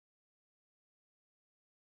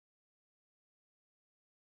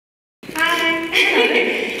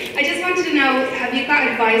to know, have you got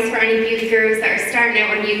advice for any beauty gurus that are starting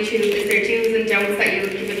out on YouTube? Is there do's and don'ts that you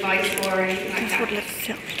would give advice for or anything like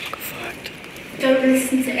that? Don't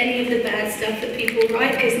listen to any of the bad stuff that people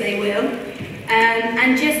write, because they will.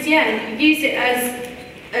 And just, use it as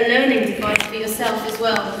a learning device for yourself as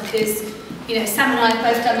well, because, you know, Sam and I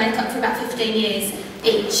have both done makeup for about 15 years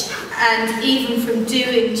each, and even from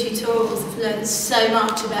doing tutorials I've learned so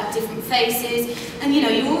much about different faces, and you know,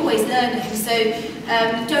 you're always learning, so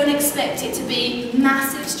don't expect it to be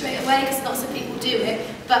massive straight away, because lots of people do it,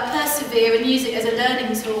 but persevere and use it as a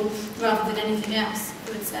learning tool rather than anything else,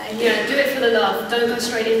 I would say. Yeah, do it for the love, don't go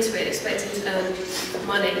straight into it expecting to earn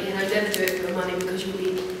money, you know, never do it for the money because you'll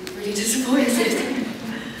be really disappointed.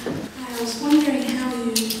 I was wondering how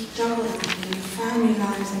you juggle your family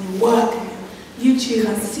lives and your work. YouTube,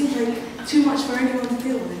 it seems like too much for anyone to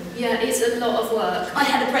deal with. Yeah, it's a lot of work. I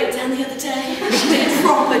had a breakdown the other day.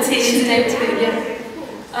 Proper tears and everything,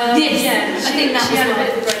 I think that she had a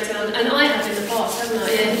bit of a breakdown, and I have in the past, haven't I?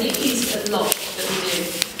 Yeah, it is a lot that we do.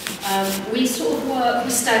 We sort of work, we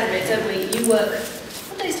stagger it, don't we? You work,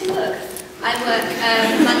 what days do you work? I work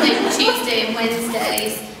Monday, Tuesday and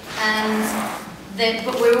Wednesdays,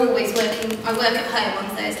 but we're always working. I work at home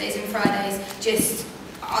on Thursdays and Fridays, just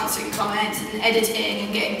answering comments and editing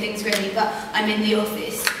and getting things ready, but I'm in the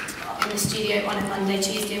office, in the studio on a Monday,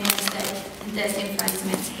 Tuesday and Wednesday, and Thursday and Friday is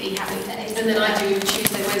meant to be happy days. And then I do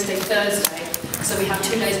Tuesday, Wednesday, Thursday, so we have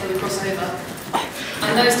 2 days where we cross over.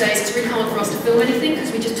 And those days it's really hard for us to film anything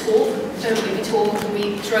because we just talk, don't we? We talk and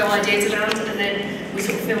we throw ideas around, and then we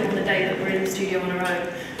sort of film on the day that we're in the studio on our own.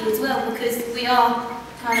 As well, because we are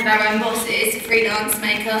kind of our own bosses, freelance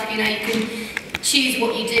makeup, you know, you can choose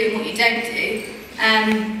what you do and what you don't do.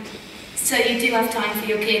 So you do have time for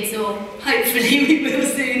your kids, or hopefully we will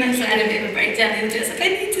soon. I had a bit of a breakdown the other day, I was like, I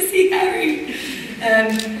need to see Harry.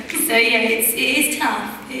 So yeah, it is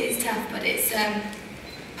tough. It is tough, but it's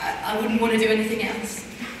I wouldn't want to do anything else,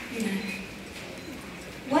 you know.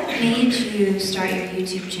 What made you start your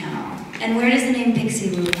YouTube channel, and where does the name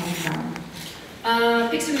Pixiwoo come from?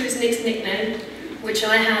 Pixiwoo is Nick's nickname, which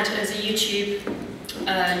I had as a YouTube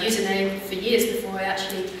username for years before I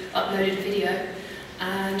actually uploaded a video.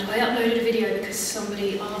 And I uploaded a video because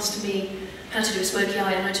somebody asked me how to do a smoky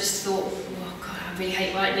eye, and I just thought, oh God, I really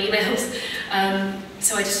hate writing emails.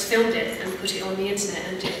 So I just filmed it and put it on the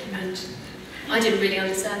internet, and I didn't really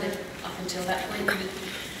understand it up until that point.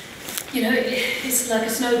 You know, it's like a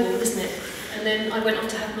snowball, isn't it? And then I went on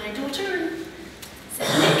to have my daughter, and said,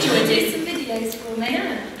 Nick, do you want to do some videos for me?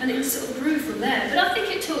 Yeah, and it sort of grew from there. But I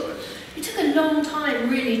think it took a long time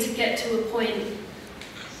really to get to a point.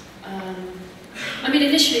 I mean,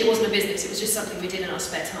 initially it wasn't a business, it was just something we did in our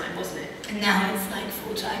spare time, wasn't it? And now it's like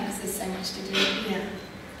full-time because there's so much to do. Yeah.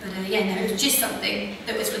 But yeah, no, it was just something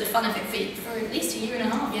that was for the fun of it for at least 1.5 years.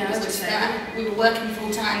 Yeah, I would say. That. We were working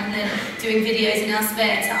full-time and then doing videos in our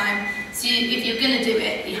spare time. So if you're going to do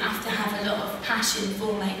it, you have to have a lot of passion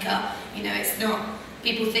for makeup. You know, it's not,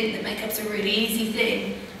 people think that makeup's a really easy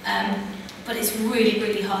thing, but it's really,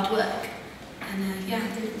 really hard work. And yeah,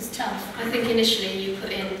 it was tough. I think initially you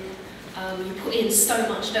put in so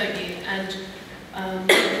much, don't you? And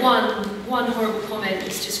one horrible comment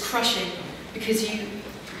is just crushing, because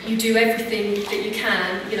you do everything that you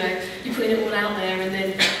can, you know, you're putting it all out there, and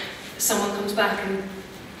then someone comes back and,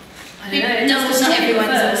 I don't know, not everyone's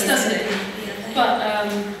first, doesn't it? Yeah.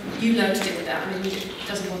 But you learn to deal with that. I mean, it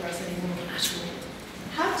doesn't bother us anymore at all.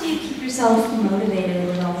 How do you keep yourself motivated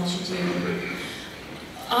with all that you do?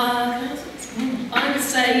 I would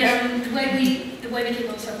say the way we keep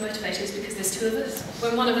ourselves motivated is because there's 2 of us.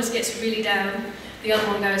 When one of us gets really down, the other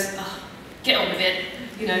one goes, oh, get on with it.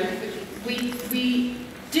 You know, we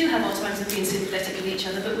do have our times of being sympathetic with each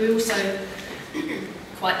other, but we're also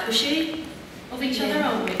quite pushy of each other,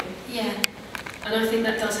 aren't we? Yeah. And I think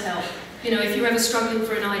that does help. You know, if you're ever struggling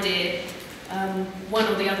for an idea, one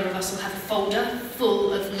or the other of us will have a folder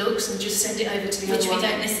full of looks and just send it over to the other one. Which we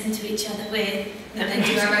don't listen to each other with, and then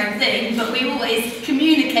do our own thing, but we always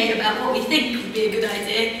communicate about what we think would be a good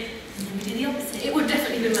idea, and then we do the opposite. It would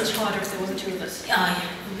definitely be much harder if there wasn't 2 of us. Oh yeah,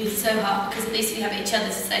 it would be so hard, because at least we have each other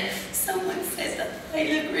to say, someone says that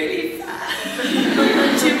they look really fat.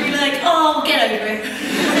 And she'll be like, oh, get over it.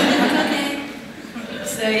 Okay.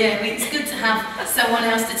 So yeah, it's good to have someone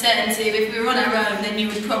else to turn to. If we were on our own, then you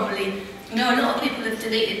would probably, you know, a lot of people have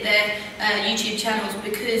deleted their YouTube channels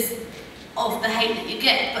because of the hate that you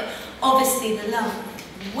get, but obviously the love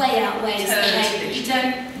way outweighs the hate. You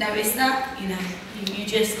don't notice that, you know, you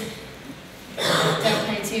just don't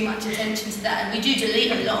pay too much attention to that, and we do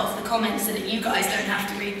delete a lot of the comments so that you guys don't have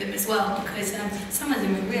to read them as well, because some of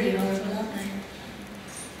them are really horrible, aren't they?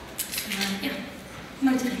 So, yeah,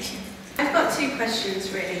 motivation. I got two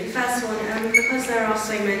questions really. The first one, because there are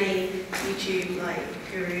so many YouTube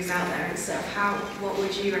gurus out there and stuff, what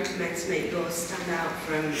would you recommend to make yours stand out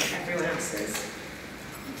from everyone else's?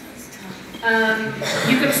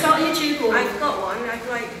 You could start YouTube or... I've got one. I've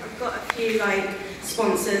got a few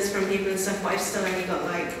sponsors from people and stuff, but I've still only got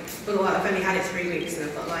well, I've only had it 3 weeks and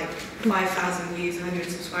I've got 5,000 views, 100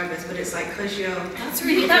 subscribers. But it's because you're... That's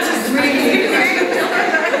really good. That's really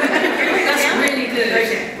good.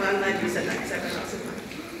 Okay, well I'm glad you said that because everyone else is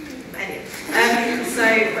but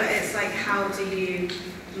anyway, but it's how do you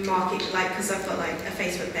market, because I've got a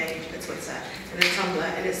Facebook page, a Twitter, and a Tumblr,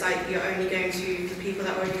 and it's you're only going to the people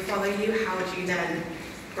that already follow you. How do you then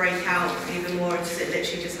break out even more? Does it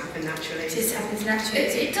literally just happen naturally? It just happens naturally.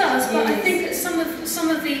 It does, but I think that some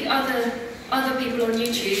of the other people on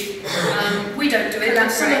YouTube, we don't do it. But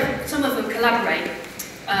some of them collaborate,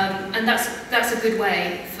 and that's a good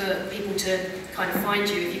way for people to kind of find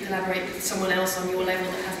you. If you collaborate with someone else on your level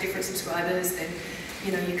that has different subscribers, then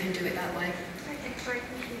you can do it that way.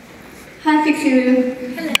 Hi Pixiwoo.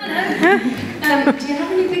 Hello. Do you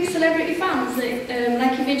have any big celebrity fans that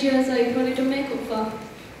like your videos that you've probably done makeup for?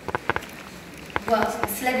 Well,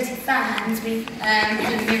 celebrity fans, we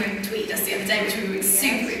Helen Mirren tweeted us the other day, which we were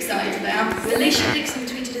super excited about. Alicia Dixon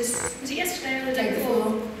tweeted us, was it yesterday or the day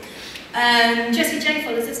before? Jessie J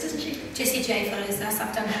follows us, doesn't she? Jessie J follows us.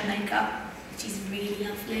 I've done her makeup. She's really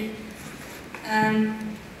lovely. Yeah.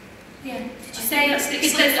 Did you say that's the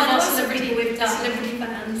extent of our celebrity we've done? Celebrity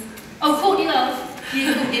fans. Oh, Courtney Love.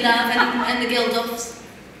 Yeah, Courtney Love and the Geldoffs.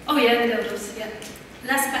 Oh yeah, the Geldoffs, yeah.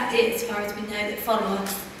 That's about it as far as we know that follow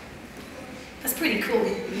us. That's pretty cool.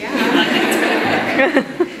 Yeah.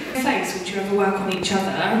 Face, would you ever work on each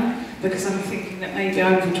other? Because I'm thinking that maybe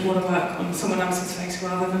I would want to work on someone else's face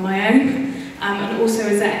rather than my own. And also,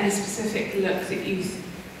 is there any specific look that you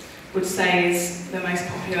would say is the most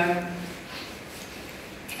popular?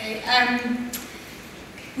 Okay.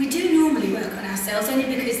 We do normally work on ourselves only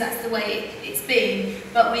because that's the way it's been,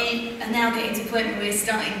 but we are now getting to a point where we're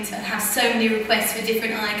starting to have so many requests for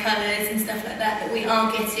different eye colours and stuff like that we are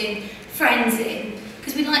getting friends in,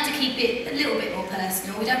 because we'd like to keep it a little bit more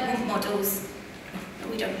personal. We don't want models, but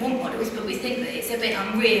we think that it's a bit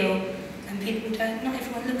unreal and not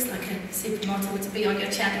everyone looks like a supermodel to be on your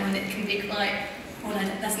channel, and it can be quite, well,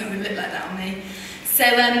 that's not going to look like that on me. So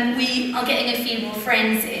we are getting a few more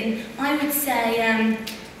friends in. I would say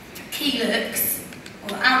key looks,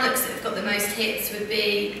 or our looks that have got the most hits would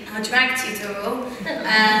be our drag tutorial,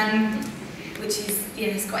 which is,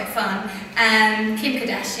 it's quite fun, Kim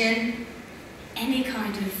Kardashian, any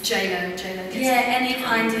kind of... J-Lo. Yeah, any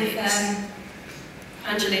kind of...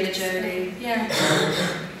 Angelina Jolie. Yeah.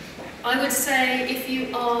 I would say if you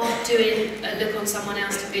are doing a look on someone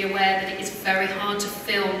else, to be aware that it is very hard to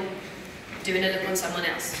film doing a look on someone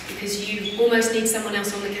else, because you almost need someone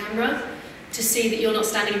else on the camera to see that you're not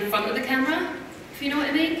standing in front of the camera, if you know what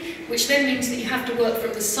I mean, which then means that you have to work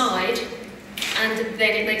from the side, and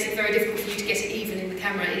then it makes it very difficult for you to get it even in the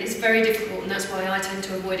camera. It is very difficult, and that's why I tend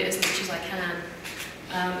to avoid it as much as I can.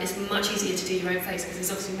 It's much easier to do your own face because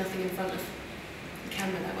there's obviously nothing in front of the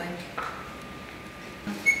camera that way.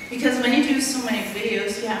 Because when you do so many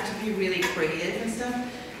videos, you have to be really creative and stuff.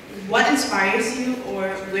 What inspires you,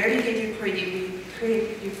 or where do you get your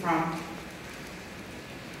creativity from?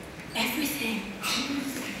 Everything.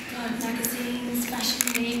 God, magazines,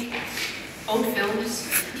 Fashion Week, old films.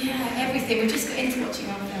 Yeah, everything. We've just got into watching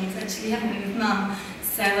old films actually, haven't we, with Mum?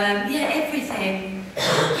 So yeah, everything.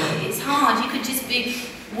 It's hard. You could just be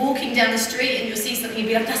walking down the street and you'll see something and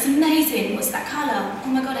be like, that's amazing, what's that colour? Oh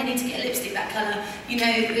my god, I need to get a lipstick that colour.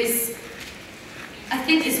 I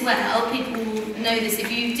think as well, people will know this, if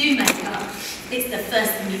you do makeup, it's the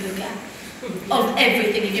first thing you look at of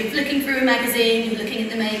everything. If you're looking through a magazine, you're looking at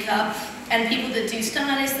the makeup, and people that do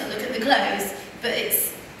stylists, they'll look at the clothes, but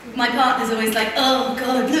my partner's always like, oh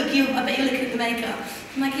god, look, I bet you're looking at the makeup.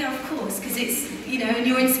 I'm like, yeah, of course, because it's, and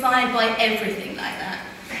you're inspired by everything like that.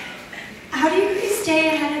 How do you stay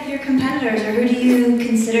ahead of your competitors, or who do you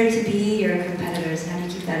consider to be your competitors? How do you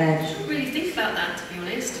keep that edge? I don't really think about that, to be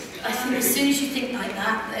honest. I think as soon as you think like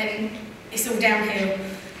that, then it's all downhill.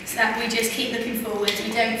 So that we just keep looking forward.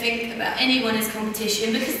 We don't think about anyone as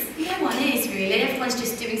competition, because no one is really. Everyone's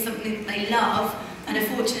just doing something that they love and are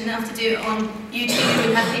fortunate enough to do it on YouTube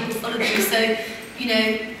and have people follow them. So, we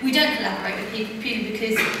don't collaborate with people purely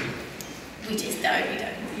because we just don't.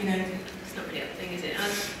 It's not really a thing, is it?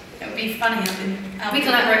 It would be funny we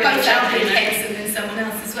collaborate with each other, and then someone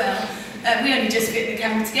else as well. We only just fit the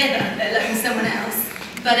camera together, let alone someone else.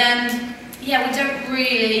 But yeah, we don't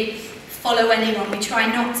really follow anyone. We try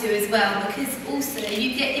not to as well, because also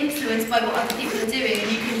you get influenced by what other people are doing,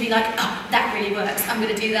 and you can be like, oh, that really works, I'm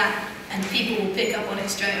going to do that, and people will pick up on it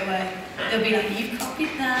straight away. They'll be like, you've copied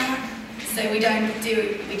that. So we don't do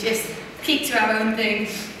it, we just keep to our own thing,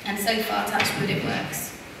 and so far, touch wood, it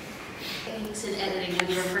works. Techniques in editing when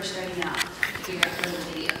you were first starting out to figure out for the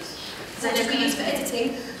videos. What did we use for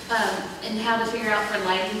editing? And how to figure out for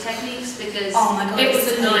lighting techniques, because Oh my god, It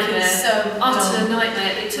was a nightmare. So Utter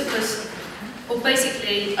nightmare. It took us, well,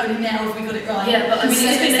 basically, only now have we got it right. yeah, but I mean,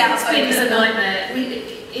 it's been a nightmare. nightmare.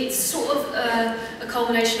 It's sort of a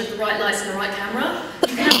culmination of the right lights and the right camera.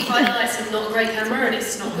 You can have right lights and not a great camera, and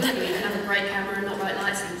it's not good. Or you can have a great camera and not right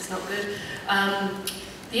lights, and it's not good.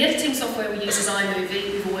 The editing software we use is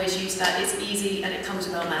iMovie. We've always used that. It's easy and it comes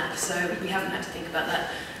with our Mac, so we haven't had to think about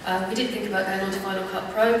that. We did think about going on to Final Cut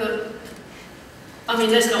Pro, but I mean,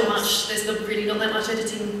 there's really not that much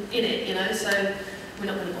editing in it, you know, so we're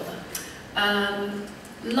not going to bother.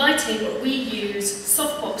 Lighting, we use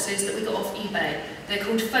softboxes that we got off eBay. They're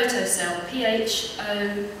called Photosel, Photosel.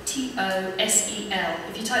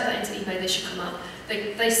 If you type that into eBay, they should come up.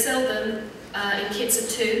 They sell them in kits of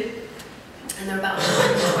 2, and they're about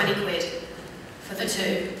 120 quid for the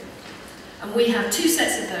 2. And we have 2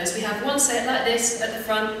 sets of those. We have one set like this at the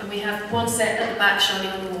front, and we have one set at the back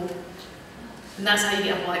shining on the wall. And that's how you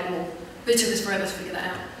get a white wall. It took us forever to figure that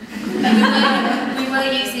out. We were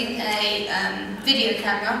using a video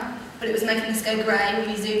camera, but it was making us go grey when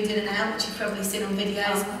we zoomed in and out, which you've probably seen on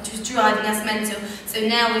videos, which was driving us mental. So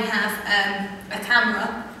now we have a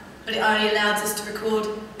camera, but it only allows us to record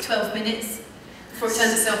 12 minutes. Before it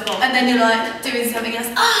turns itself off. And then you're like doing something else,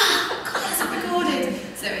 God, it's recorded!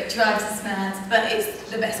 So it drives us mad, but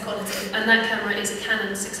it's the best quality. And that camera is a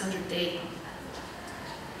Canon 600D.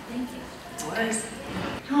 Thank you. Nice.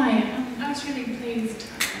 Hi, I was really pleased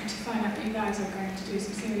to find out that you guys are going to do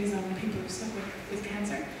some series on people who suffer with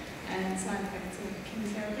cancer and side effects of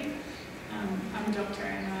chemotherapy. I'm a doctor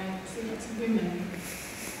and I see lots of women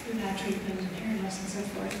who've had treatment and hearing loss and so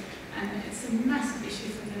forth, and it's a massive issue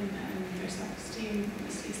for them, and their self-esteem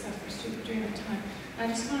obviously suffers too during that time. I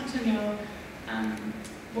just wanted to know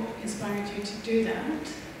what inspired you to do that.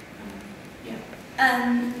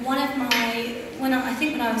 I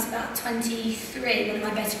think when I was about 23, one of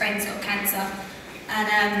my best friends got cancer,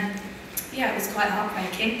 and yeah, it was quite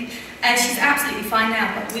heartbreaking. She's absolutely fine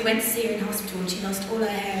now, but we went to see her in hospital and she lost all her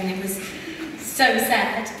hair, and it was so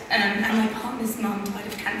sad. And my partner's mum died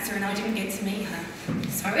of cancer and I didn't get to meet her.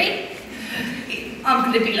 Sorry? I'm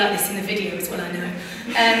going to be like this in the video as well, I know.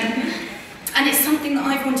 And it's something that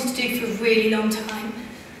I've wanted to do for a really long time.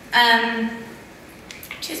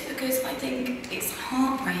 Just because I think it's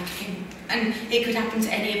heartbreaking, and it could happen to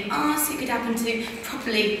any of us, it could happen to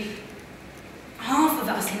probably half of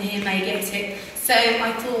us in here may get it. So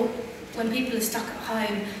I thought, when people are stuck at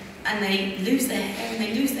home and they lose their hair and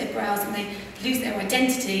they lose their brows and they lose their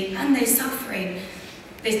identity and they're suffering,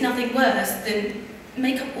 there's nothing worse than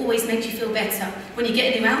makeup always makes you feel better. When you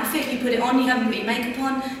get a new outfit, you put it on, you haven't put your makeup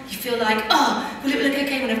on, you feel like, oh, will it look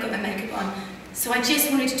okay when I've got my makeup on? So I just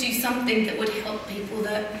wanted to do something that would help people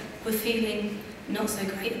that were feeling not so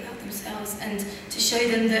great about themselves, and to show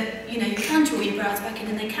them that, you know, you can draw your brows back in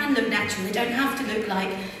and they can look natural. They don't have to look like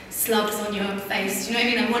slugs on your face. Do you know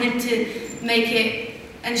what I mean? I wanted to make it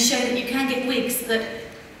and show that you can get wigs that,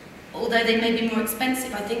 although they may be more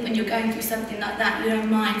expensive, I think when you're going through something like that, you don't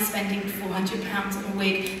mind spending £400 on a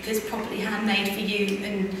wig that's properly handmade for you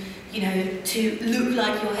and, you know, to look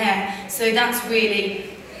like your hair. So that's really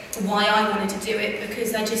why I wanted to do it,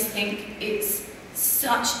 because I just think it's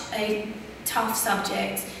such a tough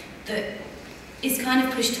subject that is kind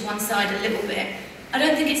of pushed to one side a little bit. I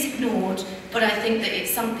don't think it's ignored, but I think that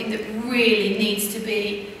it's something that really needs to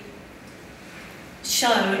be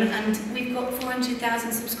shown, and we've got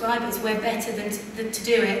 400,000 subscribers. We're better than to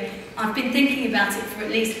do it. I've been thinking about it for at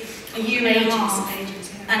least a year and a half,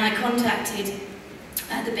 and I contacted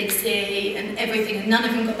the Big C and everything, and none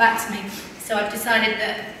of them got back to me. So I've decided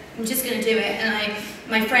that I'm just going to do it. And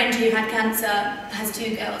my friend who had cancer has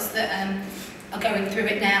 2 girls that are going through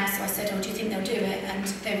it now, so I said, oh, do you think they'll do it? And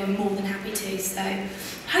they were more than happy to. So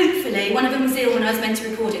hopefully, one of them was ill when I was meant to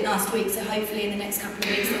record it last week, so hopefully in the next couple of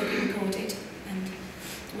weeks they'll be recorded and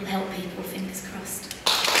will help people, fingers crossed.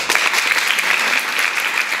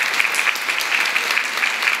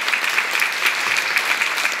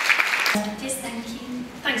 Just thank you.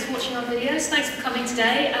 Thanks for watching our videos. Thanks for coming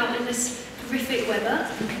today out in this horrific weather.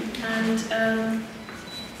 And